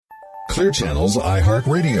Clear Channel's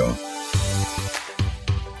iHeartRadio.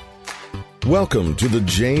 Welcome to the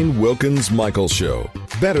Jane Wilkens Michael Show.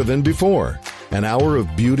 Better than before. An hour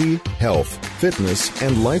of beauty, health, fitness,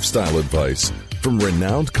 and lifestyle advice from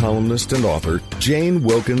renowned columnist and author Jane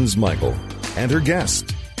Wilkens Michael and her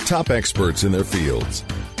guests, top experts in their fields.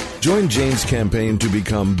 Join Jane's campaign to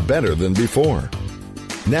become better than before.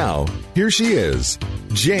 Now, here she is,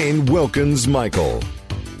 Jane Wilkens Michael.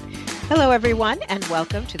 Hello, everyone, and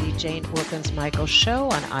welcome to the Jane Wilkens Michael Show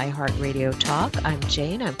on iHeartRadio Talk. I'm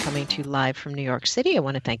Jane. I'm coming to you live from New York City. I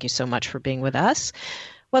want to thank you so much for being with us.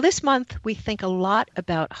 Well, this month we think a lot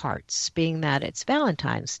about hearts, being that it's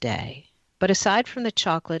Valentine's Day. But aside from the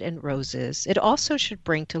chocolate and roses, it also should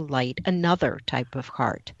bring to light another type of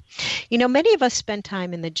heart. You know, many of us spend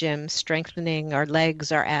time in the gym strengthening our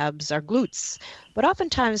legs, our abs, our glutes, but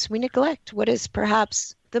oftentimes we neglect what is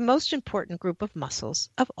perhaps the most important group of muscles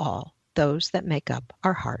of all, those that make up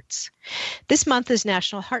our hearts. This month is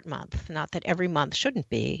National Heart Month, not that every month shouldn't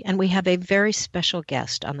be, and we have a very special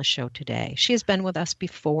guest on the show today. She has been with us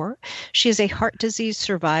before. She is a heart disease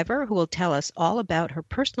survivor who will tell us all about her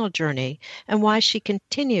personal journey and why she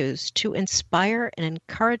continues to inspire and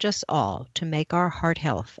encourage us all to make our heart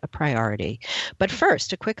health a priority. But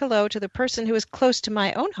first, a quick hello to the person who is close to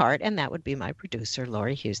my own heart, and that would be my producer,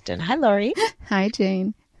 Lori Houston. Hi, Lori. Hi,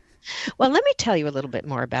 Jane. Well, let me tell you a little bit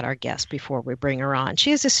more about our guest before we bring her on.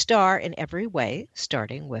 She is a star in every way,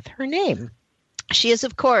 starting with her name. She is,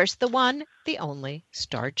 of course, the one, the only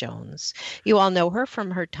Star Jones. You all know her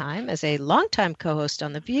from her time as a longtime co-host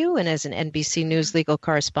on The View and as an NBC News legal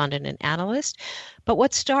correspondent and analyst. But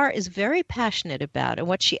what Star is very passionate about and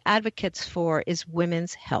what she advocates for is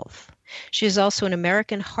women's health. She is also an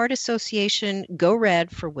American Heart Association Go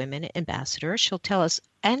Red for Women ambassador. She will tell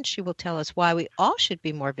us why we all should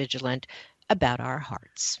be more vigilant about our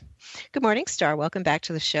hearts. Good morning, Star. Welcome back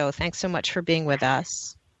to the show. Thanks so much for being with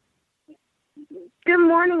us. Good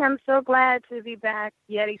morning. I'm so glad to be back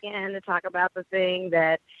yet again to talk about the thing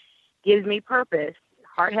that gives me purpose,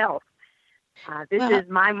 heart health. This is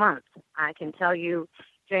my month. I can tell you,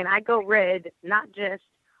 Jane, I go red, not just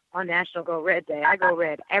on National Go Red Day. I go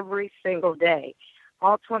red every single day.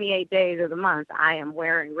 All 28 days of the month, I am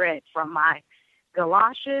wearing red, from my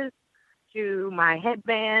galoshes to my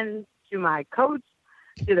headband to my coats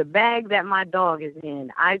to the bag that my dog is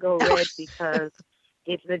in. I go red because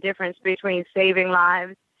it's the difference between saving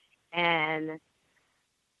lives and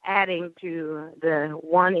adding to the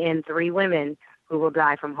 1 in 3 women who will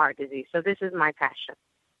die from heart disease. So this is my passion.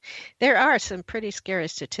 There are some pretty scary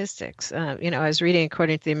statistics. I was reading,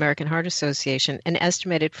 according to the American Heart Association, an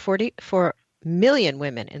estimated 44 million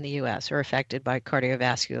women in the U.S. are affected by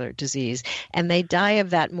cardiovascular disease, and they die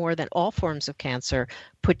of that more than all forms of cancer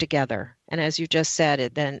put together. And as you just said,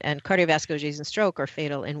 and cardiovascular disease and stroke are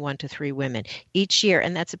fatal in 1 to 3 women each year,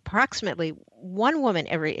 and that's approximately 1 woman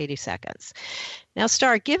every 80 seconds. Now,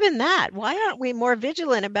 Star, given that, why aren't we more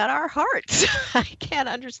vigilant about our hearts? I can't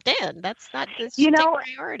understand. That's not this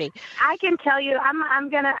priority. I can tell you,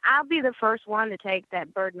 I'll be the first one to take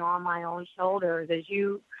that burden on my own shoulders. As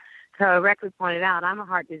you correctly pointed out, I'm a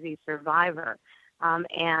heart disease survivor,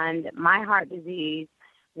 and my heart disease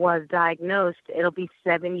was diagnosed. It'll be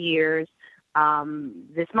 7 years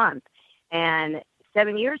this month. And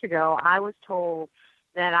 7 years ago, I was told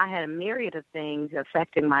that I had a myriad of things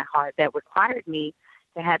affecting my heart that required me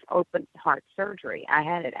to have open heart surgery. I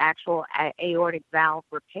had an actual aortic valve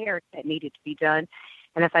repair that needed to be done.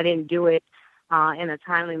 And if I didn't do it in a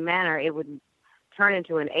timely manner, it would turn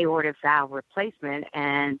into an aortic valve replacement.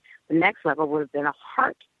 And the next level would have been a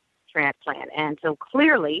heart transplant. And so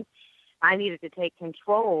clearly, I needed to take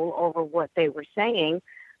control over what they were saying.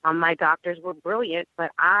 My doctors were brilliant,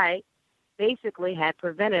 but I basically had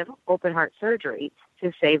preventive open heart surgery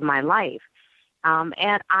to save my life.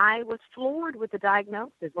 And I was floored with the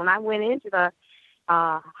diagnosis. When I went into the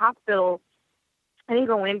hospital, I didn't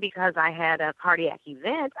go in because I had a cardiac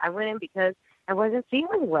event. I went in because I wasn't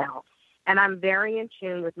feeling well. And I'm very in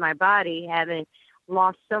tune with my body, having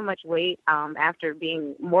lost so much weight after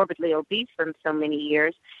being morbidly obese for so many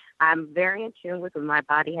years. I'm very in tune with when my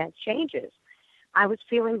body has changes. I was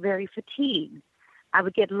feeling very fatigued. I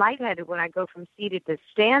would get lightheaded when I go from seated to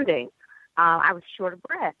standing. I was short of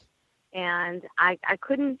breath. And I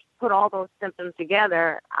couldn't put all those symptoms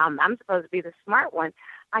together. I'm supposed to be the smart one.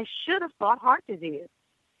 I should have thought heart disease.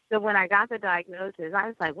 So when I got the diagnosis, I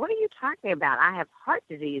was like, what are you talking about? I have heart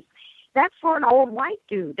disease. That's for an old white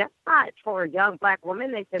dude. That's not for a young black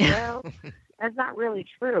woman. They said, well, that's not really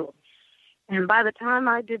true. And by the time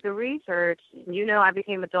I did the research, I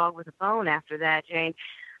became a dog with a bone after that, Jane.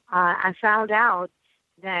 I found out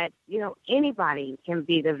that, anybody can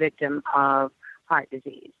be the victim of heart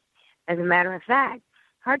disease. As a matter of fact,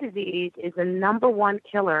 heart disease is the number one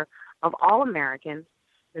killer of all Americans,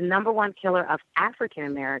 the number one killer of African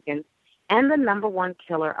Americans, and the number one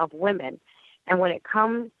killer of women. And when it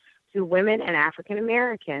comes to women and African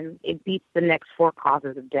Americans, it beats the next four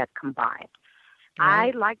causes of death combined.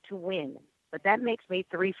 Right. I like to win, but that makes me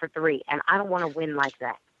 3 for 3, and I don't want to win like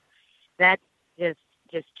that. That's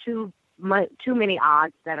just too many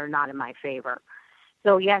odds that are not in my favor.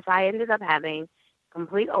 So yes, I ended up having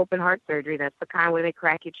complete open heart surgery. That's the kind where they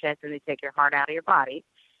crack your chest and they take your heart out of your body.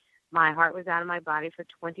 My heart was out of my body for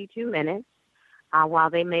 22 minutes while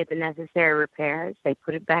they made the necessary repairs. They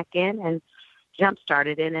put it back in and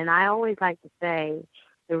jump-started it. And I always like to say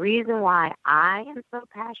the reason why I am so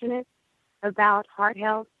passionate about heart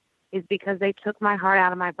health is because they took my heart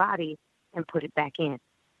out of my body and put it back in.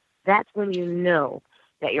 That's when you know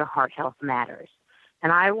that your heart health matters.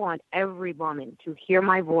 And I want every woman to hear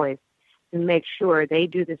my voice and make sure they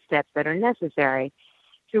do the steps that are necessary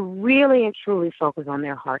to really and truly focus on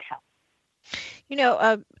their heart health.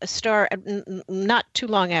 Star, not too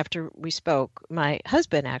long after we spoke, my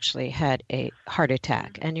husband actually had a heart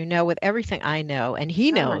attack. And, with everything I know, and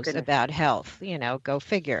he knows about health, go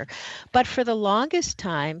figure. But for the longest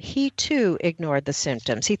time, he too ignored the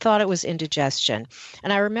symptoms. He thought it was indigestion.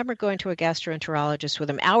 And I remember going to a gastroenterologist with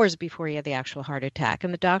him hours before he had the actual heart attack.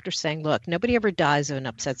 And the doctor saying, look, nobody ever dies of an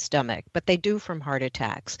upset stomach, but they do from heart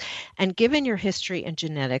attacks. And given your history and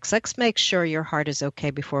genetics, let's make sure your heart is okay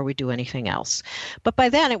before we do anything else. But by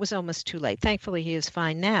then, it was almost too late. Thankfully, he is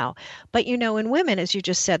fine now. But, in women, as you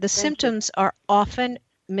just said, the symptoms are often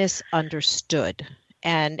misunderstood,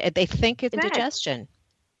 and they think it's indigestion.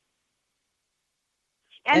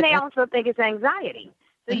 And they also think it's anxiety.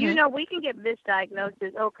 So, we can get misdiagnosed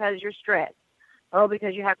as, because you're stressed. Oh,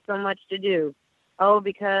 because you have so much to do. Oh,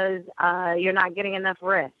 because you're not getting enough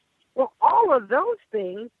rest. Well, all of those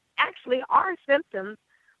things actually are symptoms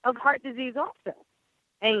of heart disease also.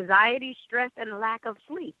 Anxiety, stress, and lack of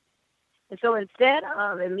sleep. And so instead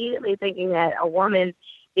of immediately thinking that a woman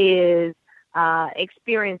is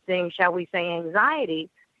experiencing, shall we say,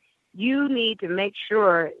 anxiety, you need to make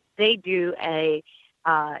sure they do a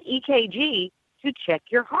EKG to check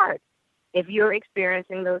your heart if you're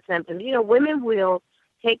experiencing those symptoms. Women will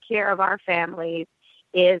take care of our families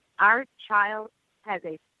if our child has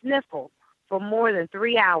a sniffle for more than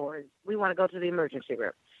 3 hours. We want to go to the emergency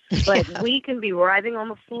room. But we can be writhing on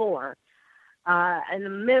the floor in the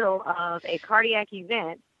middle of a cardiac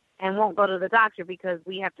event and won't go to the doctor because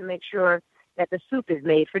we have to make sure that the soup is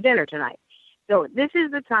made for dinner tonight. So this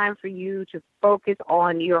is the time for you to focus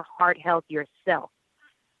on your heart health yourself.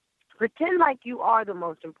 Pretend like you are the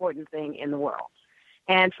most important thing in the world.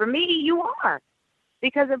 And for me, you are.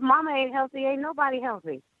 Because if mama ain't healthy, ain't nobody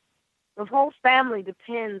healthy. The whole family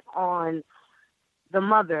depends on the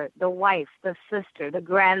mother, the wife, the sister, the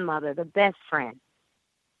grandmother, the best friend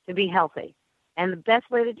to be healthy. And the best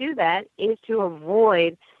way to do that is to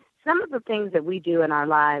avoid some of the things that we do in our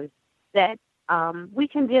lives that we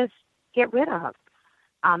can just get rid of.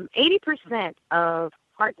 80% of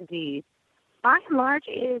heart disease, by and large,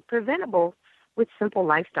 is preventable with simple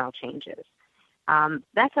lifestyle changes.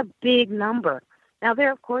 That's a big number. Now,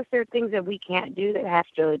 there are things that we can't do that have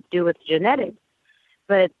to do with genetics,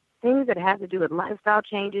 but things that have to do with lifestyle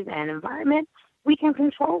changes and environment, we can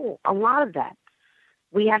control a lot of that.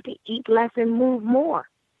 We have to eat less and move more.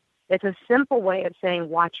 It's a simple way of saying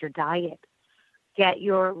watch your diet. Get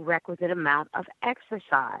your requisite amount of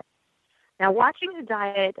exercise. Now, watching the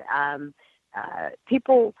diet,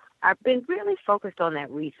 people have been really focused on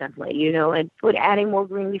that recently, and adding more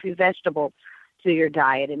green leafy vegetables to your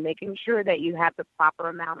diet and making sure that you have the proper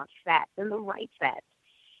amount of fats and the right fats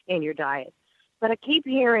in your diet. But I keep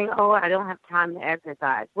hearing, I don't have time to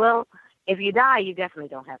exercise. Well, if you die, you definitely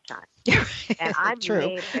don't have time. And I've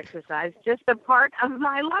made exercise just a part of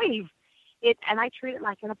my life. And I treat it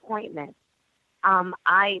like an appointment.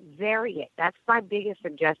 I vary it. That's my biggest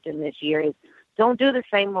suggestion this year is don't do the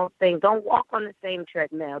same old thing. Don't walk on the same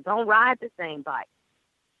treadmill. Don't ride the same bike.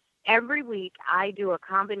 Every week, I do a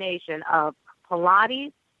combination of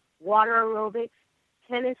Pilates, water aerobics,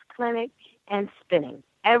 tennis clinic, and spinning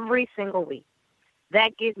every single week.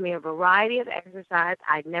 That gives me a variety of exercise.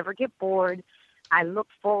 I never get bored. I look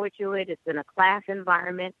forward to it. It's in a class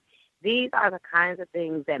environment. These are the kinds of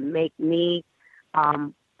things that make me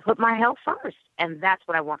put my health first, and that's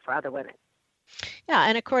what I want for other women. Yeah,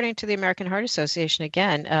 and according to the American Heart Association,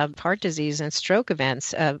 again, heart disease and stroke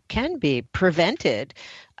events can be prevented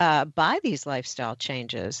by these lifestyle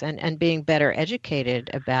changes and being better educated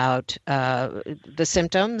about the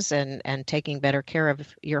symptoms and taking better care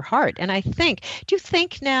of your heart. And I think, do you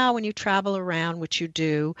think now when you travel around, which you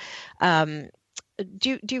do,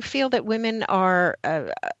 do you feel that women are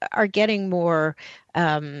getting more,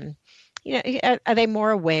 are they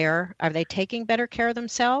more aware? Are they taking better care of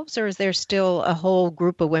themselves, or is there still a whole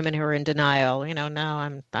group of women who are in denial?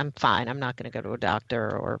 No, I'm fine. I'm not going to go to a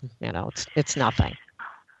doctor, or it's nothing.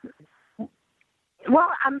 Well,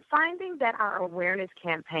 I'm finding that our awareness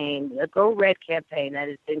campaign, the Go Red campaign that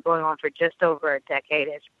has been going on for just over a decade,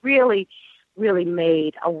 has really, really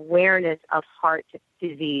made awareness of heart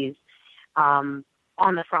disease on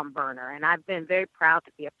the front burner. And I've been very proud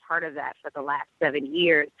to be a part of that for the last 7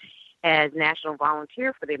 years as national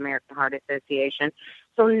volunteer for the American Heart Association.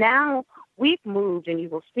 So now we've moved, and you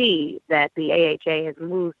will see that the AHA has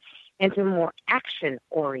moved into more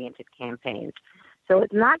action-oriented campaigns. So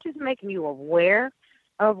it's not just making you aware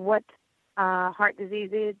of what heart disease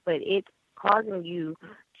is, but it's causing you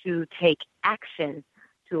to take action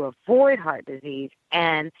to avoid heart disease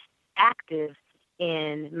and active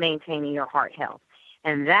in maintaining your heart health.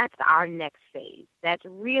 And that's our next phase. That's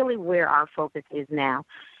really where our focus is now.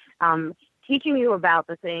 Teaching you about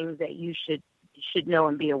the things that you should know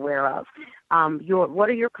and be aware of. What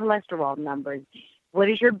are your cholesterol numbers? What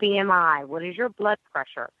is your BMI? What is your blood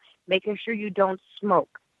pressure? Making sure you don't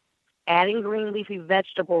smoke. Adding green leafy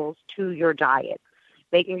vegetables to your diet.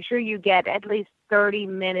 Making sure you get at least 30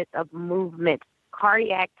 minutes of movement,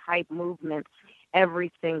 cardiac-type movement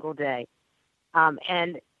every single day.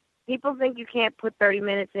 And people think you can't put 30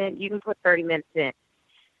 minutes in. You can put 30 minutes in.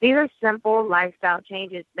 These are simple lifestyle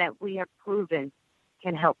changes that we have proven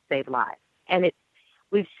can help save lives. And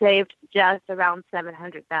we've saved just around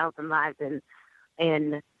 700,000 lives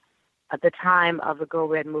in the time of the Go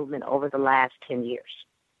Red movement over the last 10 years.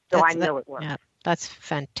 So I know it works. Yeah. That's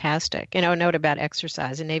fantastic. A note about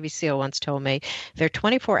exercise. A Navy SEAL once told me there are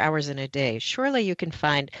 24 hours in a day. Surely you can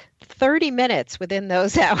find 30 minutes within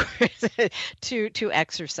those hours to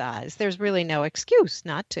exercise. There's really no excuse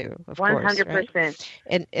not to, of 100%. course. Right?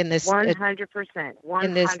 In this 100%.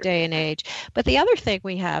 In this day and age. But the other thing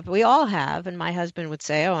we all have, and my husband would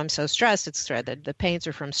say, "Oh, I'm so stressed." It's the pains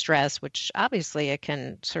are from stress, which obviously it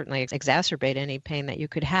can certainly exacerbate any pain that you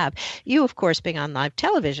could have. You, of course, being on live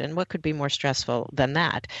television, what could be more stressful than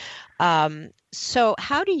that? So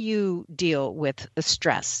how do you deal with the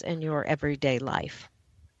stress in your everyday life?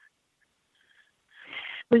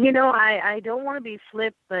 Well, I don't want to be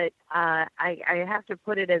flip, but I have to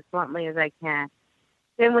put it as bluntly as I can.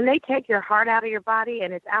 Then when they take your heart out of your body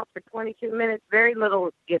and it's out for 22 minutes, very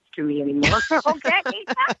little gets to me anymore. Okay?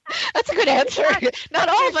 That's a good answer. Not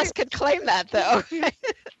all of us could claim that, though.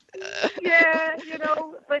 Yeah,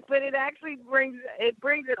 but it actually brings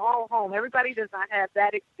it all home. Everybody does not have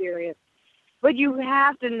that experience. But you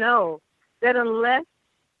have to know that unless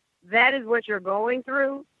that is what you're going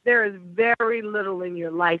through, there is very little in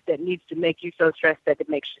your life that needs to make you so stressed that it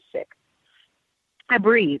makes you sick. I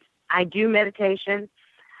breathe. I do meditation.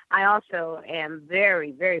 I also am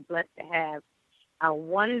very, very blessed to have a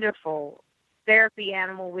wonderful therapy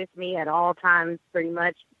animal with me at all times, pretty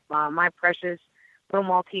much, my precious little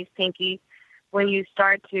Maltese Pinky. When you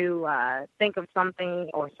start to think of something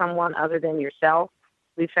or someone other than yourself,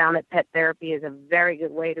 we found that pet therapy is a very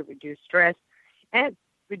good way to reduce stress and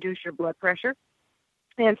reduce your blood pressure.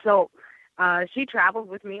 And so she travels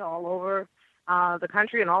with me all over the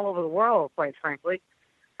country and all over the world, quite frankly.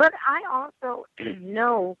 But I also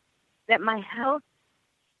know that my health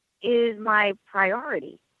is my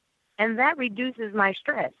priority, and that reduces my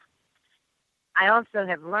stress. I also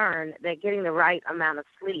have learned that getting the right amount of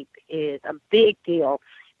sleep is a big deal,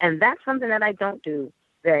 and that's something that I don't do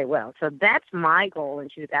very well. So that's my goal in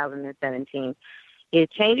 2017, is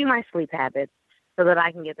changing my sleep habits so that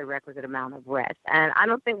I can get the requisite amount of rest. And I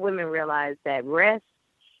don't think women realize that rest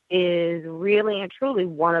is really and truly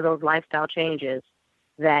one of those lifestyle changes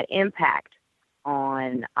that impact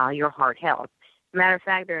on your heart health. As a matter of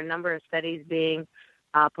fact, there are a number of studies being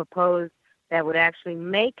proposed that would actually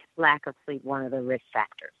make lack of sleep one of the risk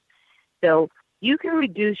factors. So you can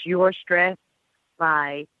reduce your stress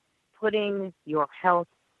by putting your health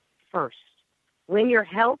first. When your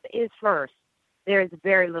health is first, there is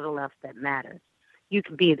very little else that matters. You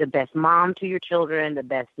can be the best mom to your children, the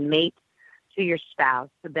best mate to your spouse,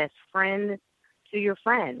 the best friend to your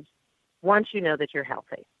friends, once you know that you're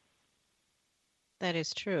healthy. That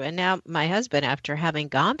is true. And now my husband, after having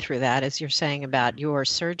gone through that, as you're saying about your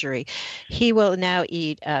surgery, he will now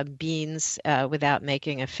eat beans without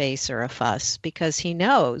making a face or a fuss because he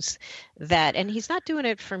knows that, and he's not doing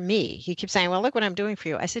it for me. He keeps saying, well, look what I'm doing for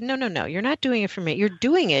you. I said, no, you're not doing it for me. You're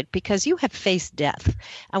doing it because you have faced death.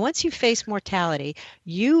 And once you face mortality,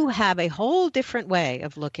 you have a whole different way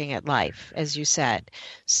of looking at life, as you said.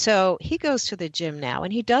 So he goes to the gym now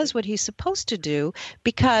and he does what he's supposed to do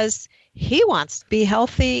because he wants to be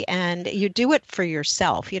healthy, and you do it for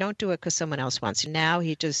yourself. You don't do it because someone else wants you. Now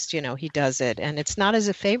he just, he does it. And it's not as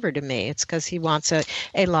a favor to me. It's because he wants a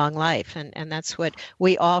long life. And that's what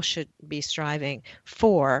we all should be striving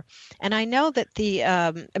for. And I know that the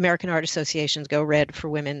American Heart Association's Go Red for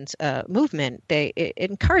Women's movement, it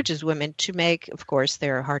encourages women to make, of course,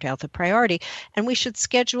 their heart health a priority. And we should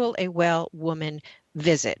schedule a well woman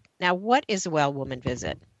visit. Now, what is a well woman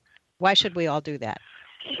visit? Why should we all do that?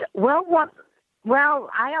 Well,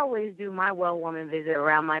 I always do my well woman visit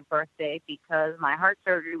around my birthday because my heart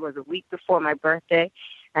surgery was a week before my birthday,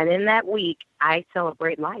 and in that week, I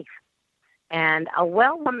celebrate life. And a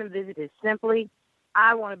well woman visit is simply,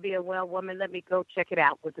 I want to be a well woman, let me go check it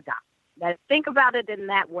out with the doctor. Think about it in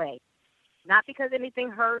that way. Not because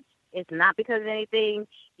anything hurts, it's not because anything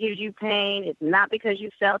gives you pain, it's not because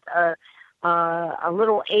you felt a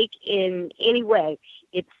little ache in any way.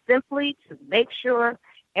 It's simply to make sure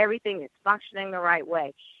everything is functioning the right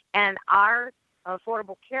way. And our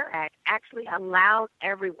Affordable Care Act actually allows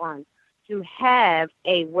everyone to have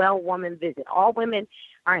a well woman visit. All women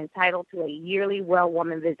are entitled to a yearly well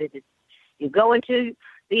woman visit. You go into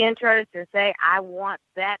the insurance and say, I want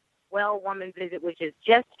that well woman visit, which is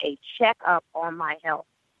just a checkup on my health.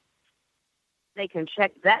 They can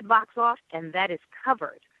check that box off, and that is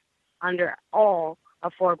covered under all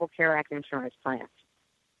Affordable Care Act insurance plans.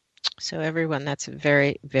 So everyone, that's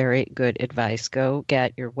very, very good advice. Go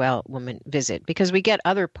get your well woman visit because we get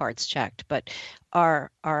other parts checked, but our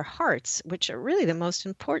hearts, which are really the most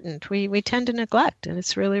important, we tend to neglect, and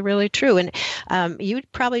it's really, really true. And you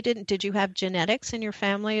probably did you have genetics in your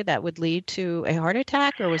family that would lead to a heart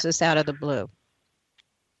attack, or was this out of the blue?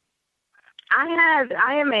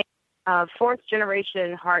 I am a fourth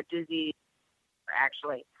generation heart disease,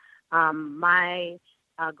 actually. My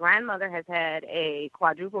grandmother has had a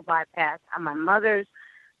quadruple bypass. On my mother's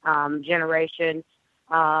generation,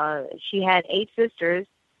 she had 8 sisters.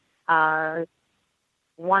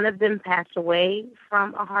 One of them passed away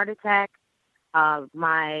from a heart attack.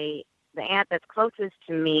 The aunt that's closest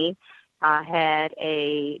to me had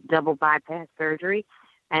a double bypass surgery.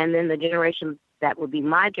 And then the generation that would be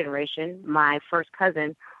my generation, my first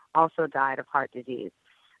cousin, also died of heart disease.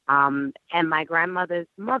 And my grandmother's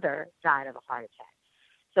mother died of a heart attack.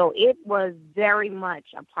 So it was very much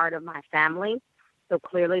a part of my family. So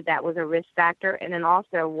clearly that was a risk factor. And then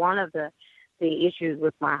also one of the issues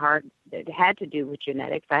with my heart that had to do with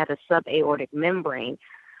genetics, I had a subaortic membrane.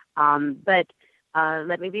 But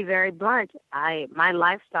let me be very blunt. My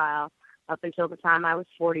lifestyle up until the time I was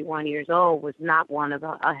 41 years old was not one of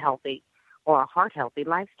a healthy or a heart-healthy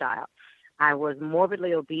lifestyle. I was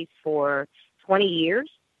morbidly obese for 20 years.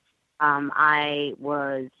 I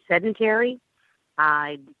was sedentary.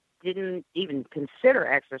 I didn't even consider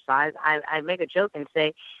exercise. I make a joke and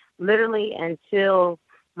say, literally until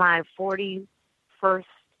my 41st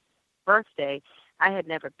birthday, I had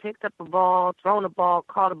never picked up a ball, thrown a ball,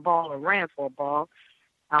 caught a ball, or ran for a ball,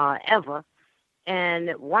 ever.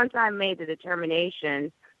 And once I made the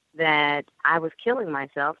determination that I was killing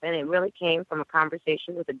myself, and it really came from a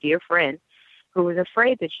conversation with a dear friend who was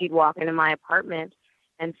afraid that she'd walk into my apartment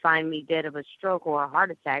and find me dead of a stroke or a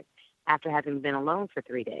heart attack after having been alone for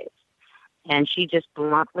 3 days. And she just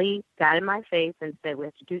bluntly got in my face and said, we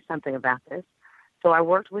have to do something about this. So I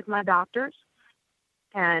worked with my doctors,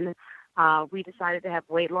 and we decided to have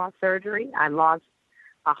weight loss surgery. I lost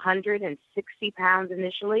 160 pounds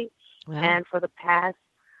initially, wow. And for the past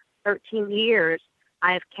 13 years,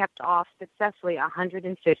 I have kept off successfully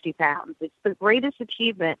 150 pounds. It's the greatest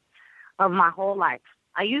achievement of my whole life.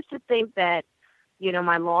 I used to think that,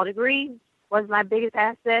 my law degree was my biggest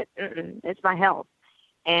asset. It's my health.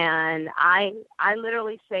 And I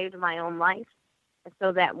literally saved my own life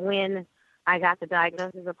so that when I got the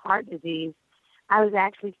diagnosis of heart disease, I was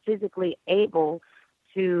actually physically able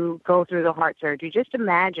to go through the heart surgery. Just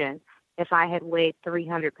imagine if I had weighed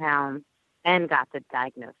 300 pounds and got the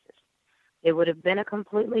diagnosis. It would have been a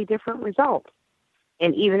completely different result.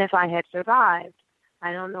 And even if I had survived,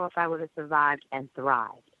 I don't know if I would have survived and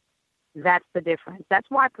thrived. That's the difference. That's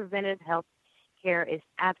why preventive health care is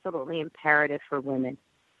absolutely imperative for women.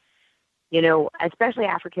 Especially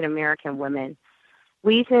African-American women.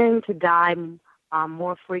 We tend to die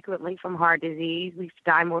more frequently from heart disease. We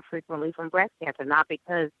die more frequently from breast cancer, not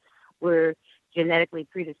because we're genetically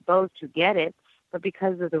predisposed to get it, but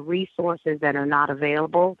because of the resources that are not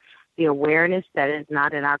available, the awareness that is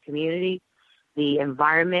not in our community, the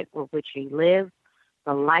environment with which we live,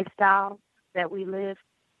 the lifestyle that we live.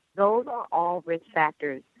 Those are all risk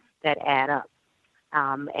factors that add up.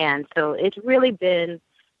 And so it's really been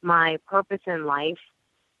my purpose in life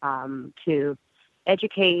to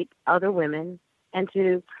educate other women and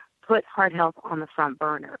to put heart health on the front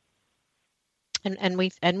burner. And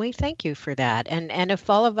we thank you for that. And if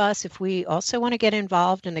all of us, if we also want to get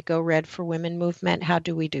involved in the Go Red for Women movement, how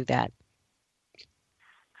do we do that?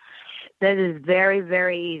 That is very,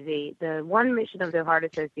 very easy. The one mission of the Heart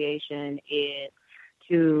Association is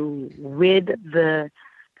to rid the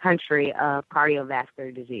country of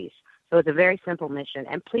cardiovascular disease. So it's a very simple mission.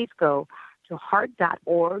 And please go to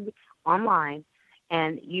heart.org online,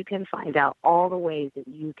 and you can find out all the ways that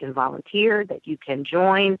you can volunteer, that you can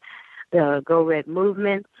join the Go Red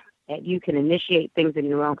movement, that you can initiate things in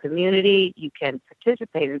your own community, you can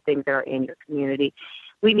participate in things that are in your community.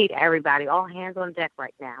 We need everybody, all hands on deck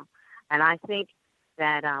right now. And I think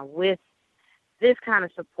that with this kind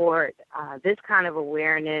of support, this kind of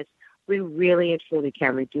awareness, we really and truly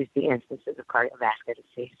can reduce the instances of cardiovascular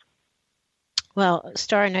disease. Well,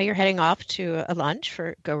 Star, I know you're heading off to a lunch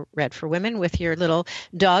for Go Red for Women with your little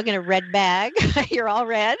dog in a red bag. You're all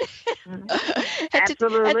red.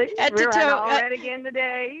 Absolutely. We're all red again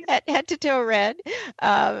today. Head to toe red.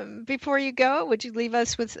 Before you go, would you leave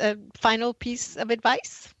us with a final piece of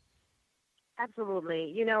advice? Absolutely.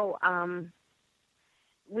 You know,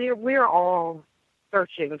 we're all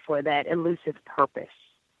searching for that elusive purpose.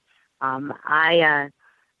 I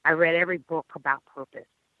read every book about purpose,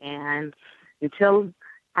 and until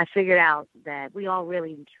I figured out that we all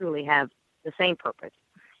really and truly have the same purpose,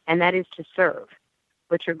 and that is to serve.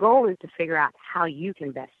 But your goal is to figure out how you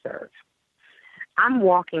can best serve. I'm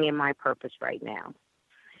walking in my purpose right now.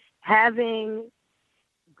 Having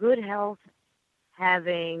good health,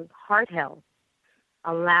 having heart health,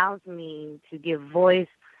 allows me to give voice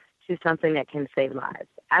to something that can save lives.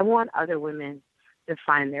 I want other women to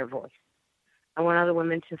find their voice. I want other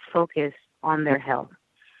women to focus on their health.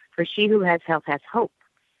 For she who has health has hope,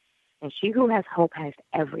 and she who has hope has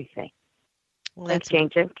everything. Well, thanks, Jane.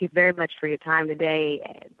 Thank you very much for your time today.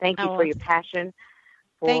 Thank you for your passion.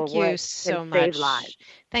 Thank you so much.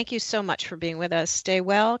 Thank you so much for being with us. Stay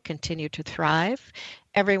well, continue to thrive.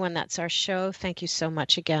 Everyone, that's our show. Thank you so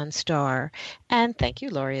much again, Star. And thank you,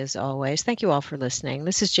 Lori, as always. Thank you all for listening.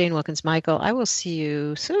 This is Jane Wilkens Michael. I will see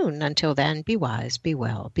you soon. Until then, be wise, be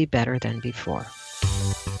well, be better than before.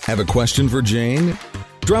 Have a question for Jane?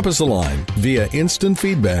 Drop us a line via instant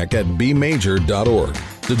feedback at bmajor.org.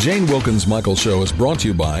 The Jane Wilkens Michael Show is brought to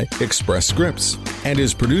you by Express Scripts and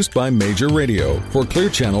is produced by Major Radio for Clear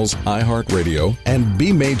Channels, iHeartRadio, and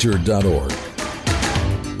bmajor.org.